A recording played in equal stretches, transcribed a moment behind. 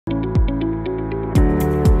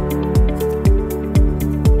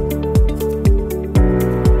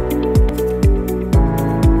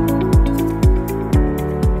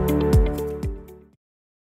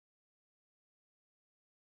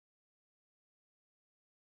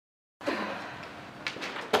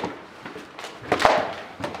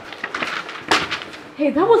Hey,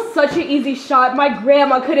 that was such an easy shot. My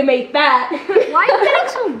grandma could have made that. Why are you getting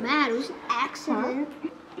so mad? It was an accident.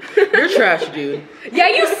 You're trash, dude. Yeah,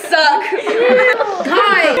 you suck.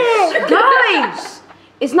 Guys!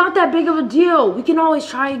 It's not that big of a deal. We can always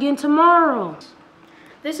try again tomorrow.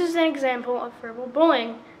 This is an example of verbal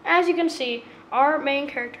bullying. As you can see, our main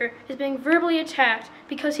character is being verbally attacked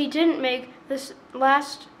because he didn't make this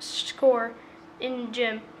last score in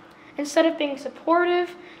gym. Instead of being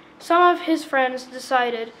supportive, some of his friends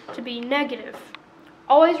decided to be negative.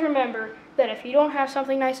 Always remember that if you don't have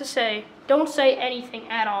something nice to say, don't say anything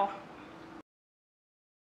at all.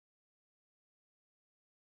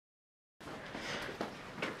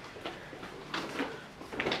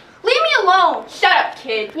 Leave me alone. Shut up,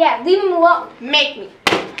 kid. Yeah, leave him alone. Make me.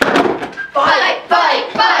 Fight,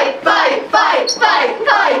 fight, fight, fight, fight, fight,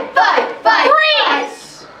 fight, fight, fight.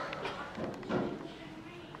 Freeze!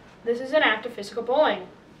 This is an act of physical bullying.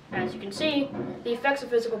 As you can see, the effects of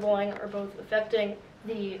physical bullying are both affecting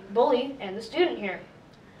the bully and the student here.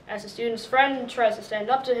 As the student's friend tries to stand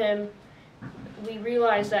up to him, we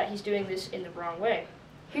realize that he's doing this in the wrong way.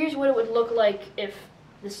 Here's what it would look like if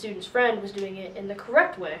the student's friend was doing it in the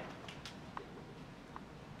correct way.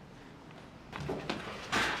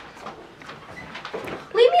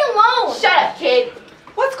 Leave me alone. Shut up, kid.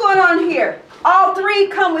 What's going on here? All three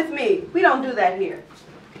come with me. We don't do that here.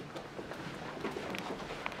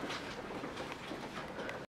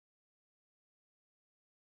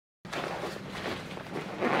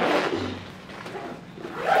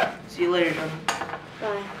 See you later, Jonah.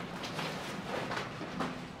 Bye.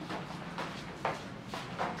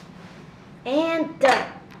 And done.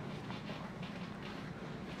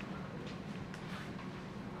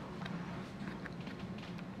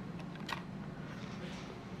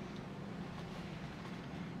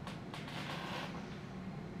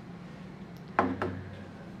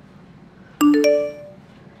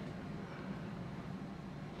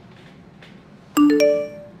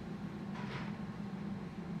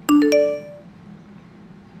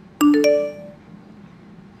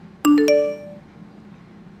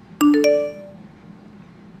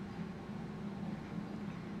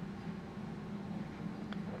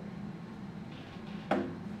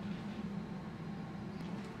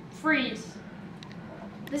 Freeze.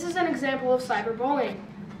 This is an example of cyberbullying.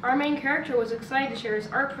 Our main character was excited to share his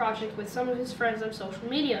art project with some of his friends on social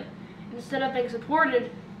media. Instead of being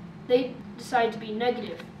supported, they decided to be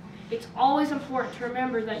negative. It's always important to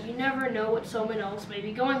remember that you never know what someone else may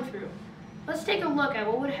be going through. Let's take a look at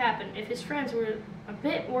what would happen if his friends were a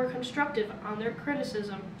bit more constructive on their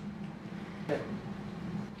criticism.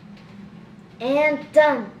 And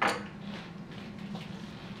done.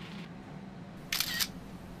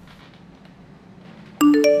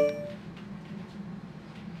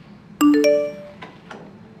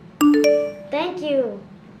 Thank you.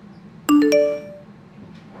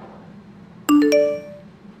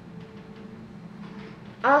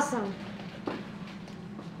 Awesome.